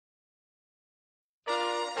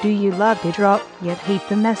Do you love to draw, yet hate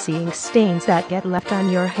the messy ink stains that get left on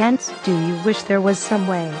your hands? Do you wish there was some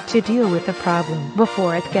way to deal with the problem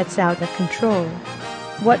before it gets out of control?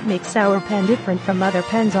 What makes our pen different from other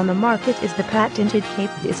pens on the market is the patented cape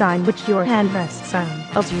design which your hand rests on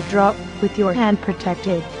as you draw. With your hand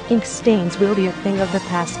protected, ink stains will be a thing of the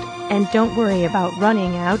past. And don't worry about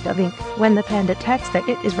running out of ink. When the pen detects that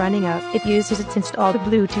it is running out, it uses its installed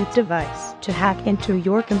Bluetooth device to hack into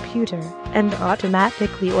your computer and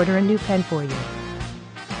automatically order a new pen for you.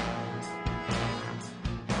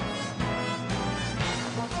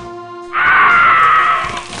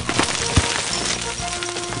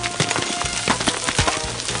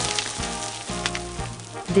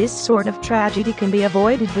 This sort of tragedy can be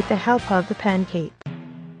avoided with the help of the pen cape.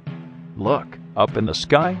 Look, up in the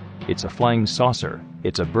sky, it's a flying saucer,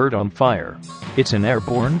 it's a bird on fire, it's an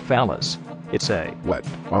airborne phallus, it's a... What?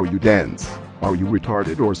 Are you dense? Are you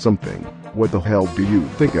retarded or something? What the hell do you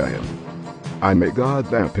think I am? I'm a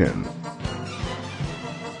goddamn pen.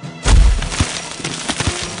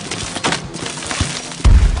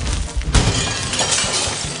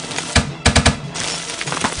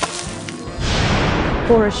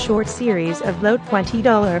 For a short series of low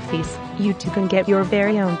 $20 fees, you too can get your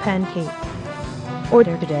very own pen cape.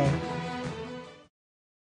 Order today.